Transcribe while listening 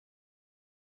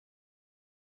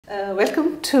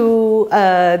Welcome to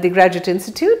the Graduate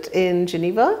Institute in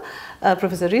Geneva.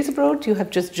 Professor Riesebrodt, you have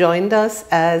just joined us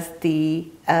as the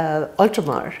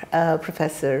Oltramare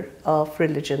Professor of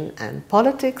Religion and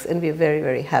Politics, and we are very,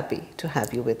 very happy to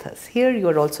have you with us here. You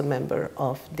are also a member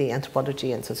of the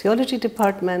Anthropology and Sociology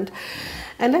department.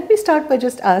 And let me start by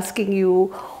just asking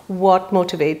you what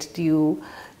motivated you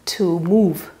to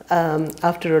move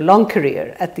after a long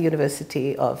career at the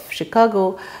University of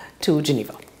Chicago to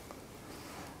Geneva.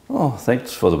 Oh,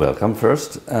 thanks for the welcome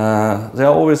first. There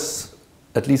are always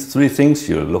at least three things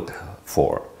you look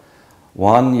for.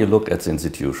 One, you look at the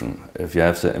institution. If you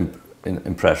have the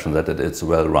impression that it's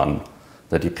well run,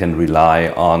 that you can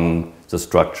rely on the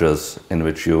structures in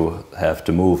which you have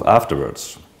to move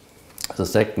afterwards. The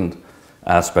second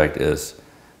aspect is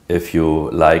if you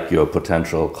like your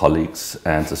potential colleagues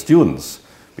and the students,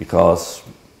 because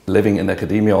living in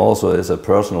academia also is a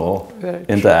personal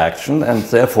interaction, and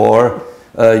therefore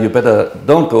you better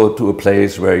don't go to a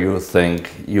place where you think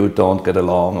you don't get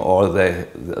along or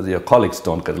your colleagues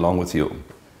don't get along with you.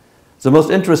 The most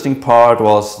interesting part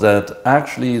was that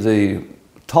actually the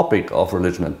topic of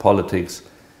religion and politics,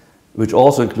 which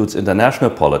also includes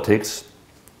international politics,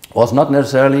 was not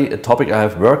necessarily a topic I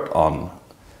have worked on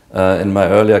in my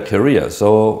earlier career.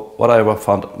 So what I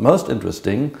found most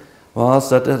interesting was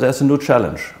that there's a new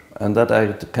challenge and that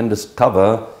I can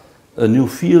discover a new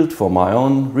field for my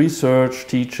own research,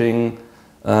 teaching,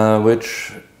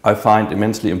 which I find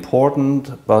immensely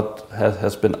important, but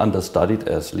has been understudied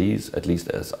at least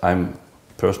as I'm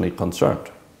personally concerned.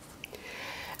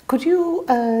 Could you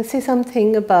say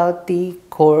something about the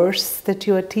course that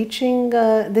you are teaching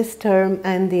this term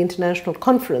and the international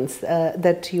conference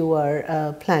that you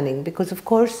are planning? Because of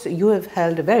course you have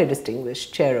held a very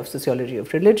distinguished chair of Sociology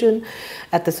of Religion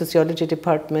at the Sociology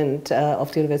department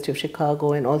of the University of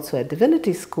Chicago and also at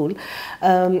Divinity School.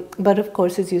 But of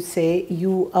course, as you say,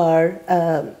 you are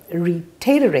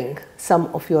retailoring some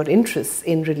of your interests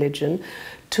in religion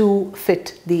to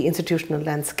fit the institutional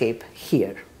landscape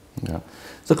here. Yeah.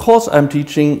 The course I'm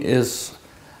teaching is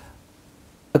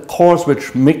a course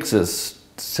which mixes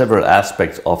several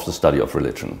aspects of the study of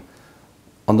religion.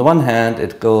 On the one hand,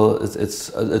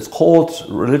 it's called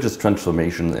Religious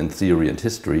Transformation in Theory and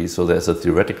History, so there's a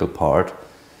theoretical part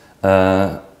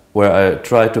where I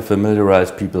try to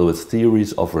familiarize people with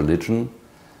theories of religion.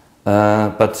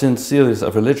 But since theories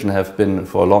of religion have been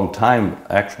for a long time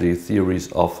actually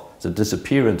theories of the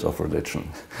disappearance of religion.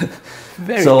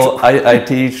 So I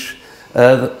teach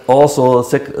also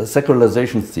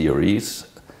secularization theories,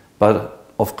 but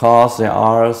of course they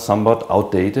are somewhat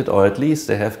outdated, or at least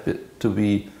they have to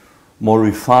be more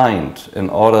refined in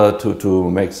order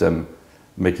to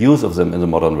make use of them in the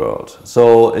modern world.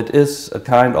 So it is a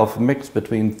kind of mix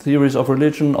between theories of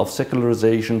religion, of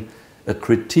secularization, a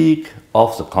critique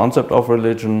of the concept of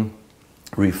religion,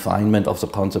 refinement of the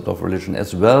concept of religion,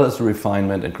 as well as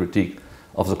refinement and critique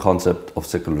of the concept of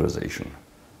secularization.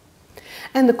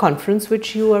 And the conference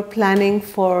which you are planning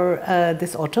for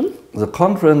this autumn? The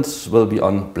conference will be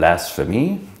on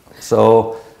blasphemy.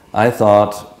 So I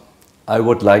thought I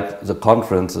would like the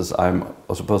conferences I'm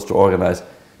supposed to organize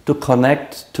to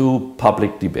connect to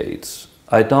public debates.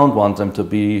 I don't want them to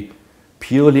be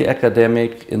purely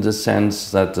academic in the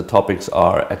sense that the topics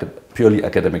are purely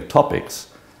academic topics.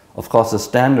 Of course, the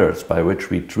standards by which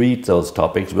we treat those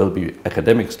topics will be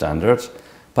academic standards,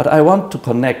 but I want to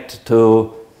connect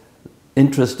to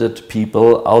interested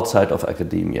people outside of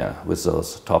academia with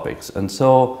those topics. And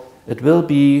so it will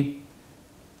be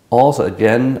also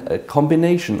again a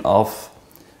combination of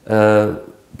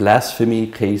blasphemy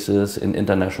cases in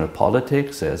international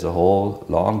politics. There's a whole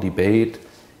long debate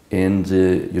in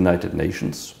the United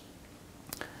Nations.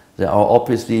 There are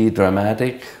obviously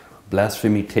dramatic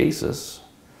blasphemy cases,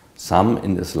 some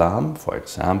in Islam, for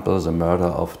example, the murder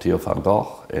of Theo van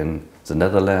Gogh in the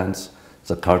Netherlands,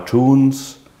 the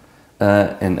cartoons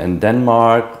in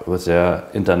Denmark with their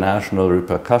international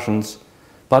repercussions.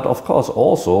 But of course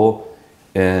also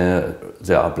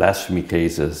there are blasphemy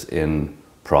cases in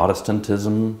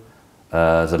Protestantism.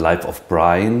 The Life of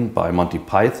Brian by Monty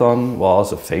Python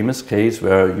was a famous case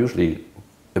where usually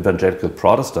evangelical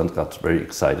Protestants got very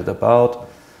excited about.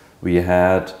 We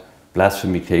had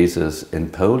blasphemy cases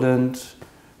in Poland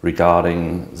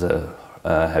regarding the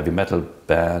heavy metal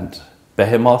band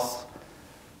Behemoth.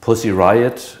 Pussy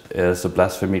Riot is a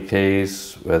blasphemy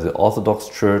case where the Orthodox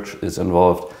Church is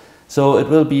involved. So it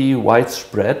will be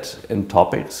widespread in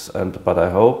topics, but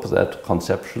I hope that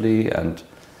conceptually and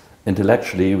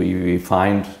intellectually we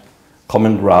find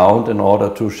common ground in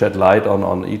order to shed light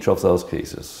on each of those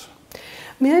cases.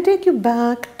 May I take you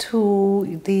back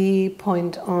to the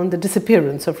point on the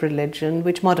disappearance of religion,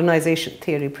 which modernization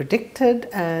theory predicted,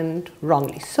 and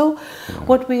wrongly so? Yeah.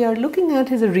 What we are looking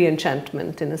at is a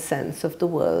re-enchantment, in a sense, of the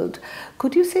world.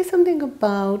 Could you say something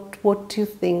about what you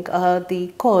think are the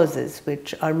causes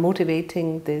which are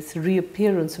motivating this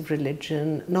reappearance of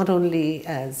religion, not only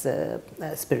as a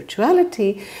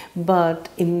spirituality, but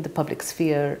in the public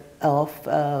sphere of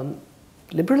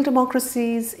liberal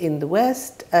democracies in the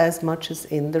West as much as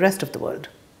in the rest of the world?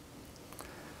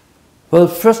 Well,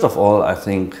 first of all, I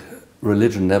think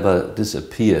religion never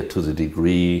disappeared to the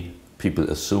degree people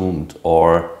assumed,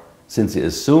 or since they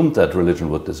assumed that religion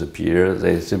would disappear,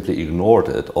 they simply ignored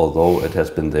it, although it has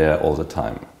been there all the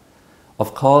time.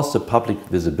 Of course, the public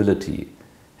visibility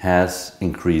has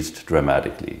increased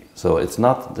dramatically. So it's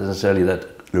not necessarily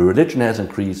that the religion has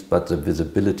increased, but the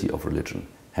visibility of religion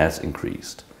has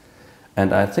increased.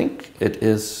 And I think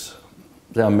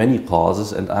there are many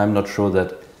causes, and I'm not sure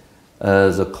that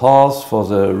the cause for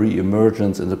the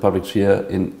re-emergence in the public sphere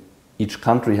in each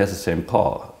country has the same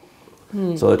cause.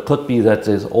 So it could be that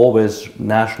there's always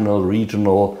national,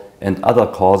 regional, and other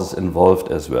causes involved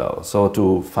as well. So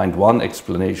to find one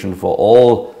explanation for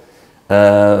all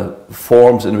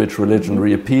forms in which religion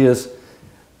reappears,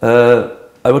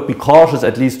 I would be cautious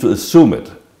at least to assume it.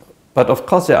 But of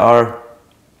course there are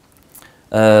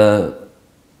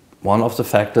one of the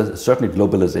factors, certainly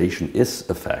globalization is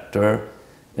a factor,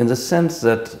 in the sense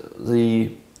that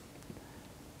the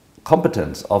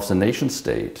competence of the nation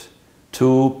state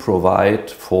to provide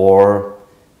for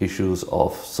issues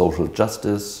of social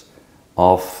justice,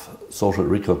 of social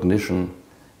recognition,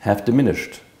 have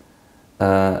diminished.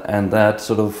 And that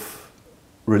sort of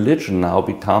religion now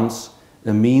becomes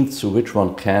a means through which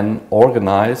one can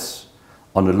organize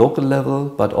on a local level,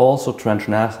 but also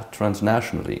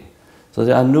transnationally. So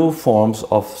there are new forms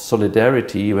of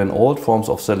solidarity. When old forms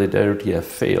of solidarity have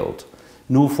failed,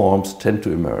 new forms tend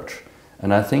to emerge.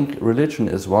 And I think religion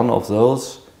is one of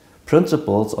those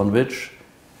principles on which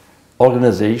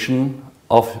organization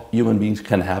of human beings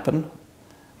can happen,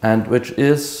 and which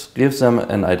gives them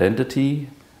an identity,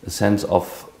 a sense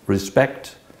of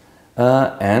respect,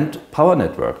 and power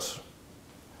networks.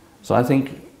 So I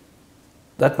think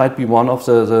that might be one of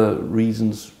the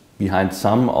reasons behind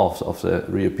some of the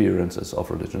reappearances of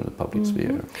religion in the public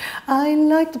sphere. I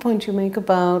like the point you make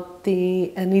about the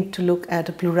need to look at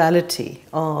a plurality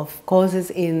of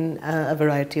causes in a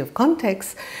variety of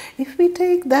contexts. If we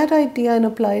take that idea and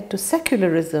apply it to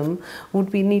secularism,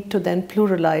 would we need to then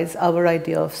pluralize our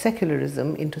idea of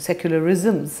secularism into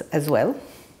secularisms as well?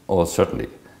 Oh, certainly.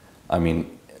 I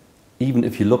mean, even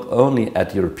if you look only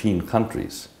at European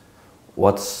countries,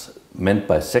 what's meant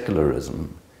by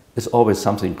secularism is always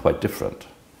something quite different.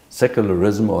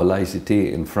 Secularism or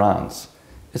laïcité in France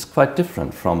is quite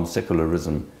different from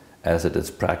secularism as it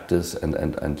is practiced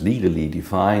and legally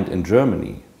defined in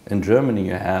Germany. In Germany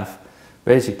you have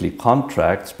basically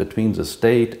contracts between the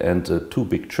state and the two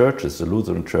big churches, the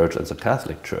Lutheran Church and the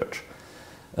Catholic Church.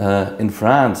 In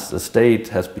France, the state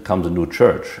has become the new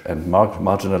church and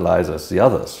marginalizes the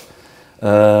others.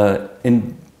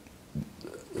 In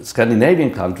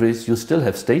Scandinavian countries, you still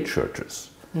have state churches.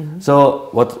 So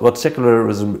what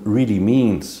secularism really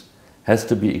means has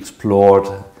to be explored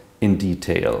in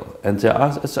detail. And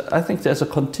I think there's a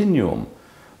continuum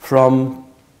from,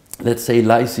 let's say,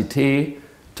 laïcité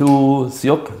to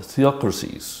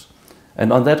theocracies.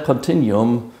 And on that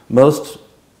continuum, most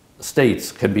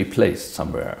states can be placed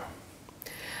somewhere.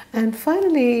 And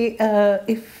finally,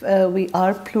 if we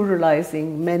are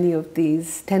pluralizing many of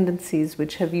these tendencies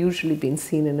which have usually been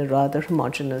seen in a rather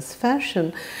homogeneous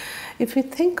fashion, if we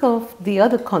think of the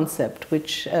other concept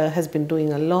which has been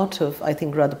doing a lot of, I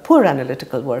think, rather poor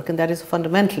analytical work, and that is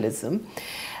fundamentalism,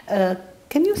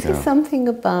 can you say something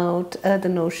about the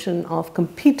notion of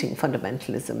competing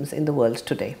fundamentalisms in the world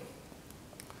today?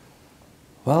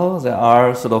 Well, there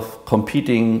are sort of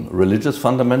competing religious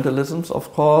fundamentalisms,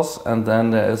 of course, and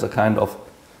then there is a kind of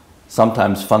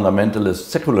sometimes fundamentalist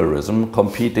secularism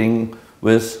competing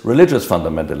with religious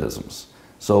fundamentalisms.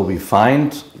 So we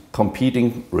find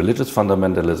competing religious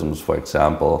fundamentalisms, for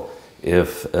example,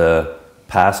 if a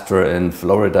pastor in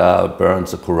Florida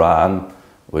burns the Quran,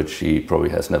 which he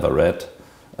probably has never read,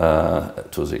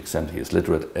 to the extent he is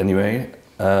literate anyway,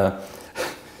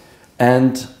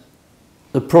 and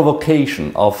the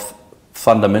provocation of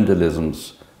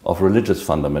fundamentalisms, of religious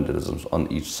fundamentalisms on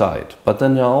each side. But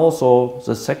then there are also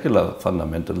the secular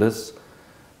fundamentalists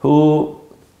who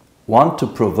want to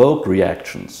provoke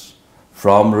reactions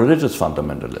from religious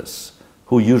fundamentalists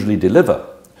who usually deliver.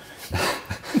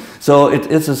 So it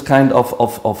is this kind of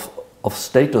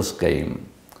status game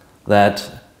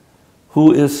that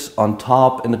who is on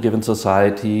top in a given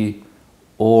society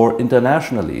or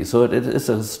internationally. So it is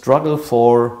a struggle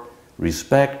for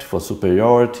respect, for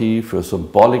superiority, for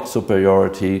symbolic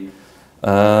superiority.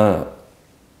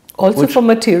 Also for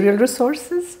material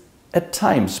resources? At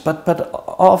times, but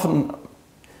often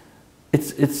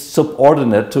it's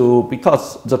subordinate to,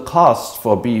 because the costs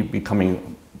for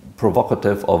becoming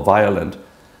provocative or violent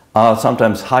are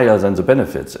sometimes higher than the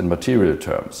benefits in material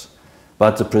terms.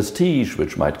 But the prestige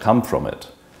which might come from it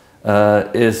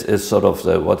is sort of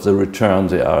what the return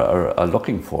they are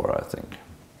looking for, I think.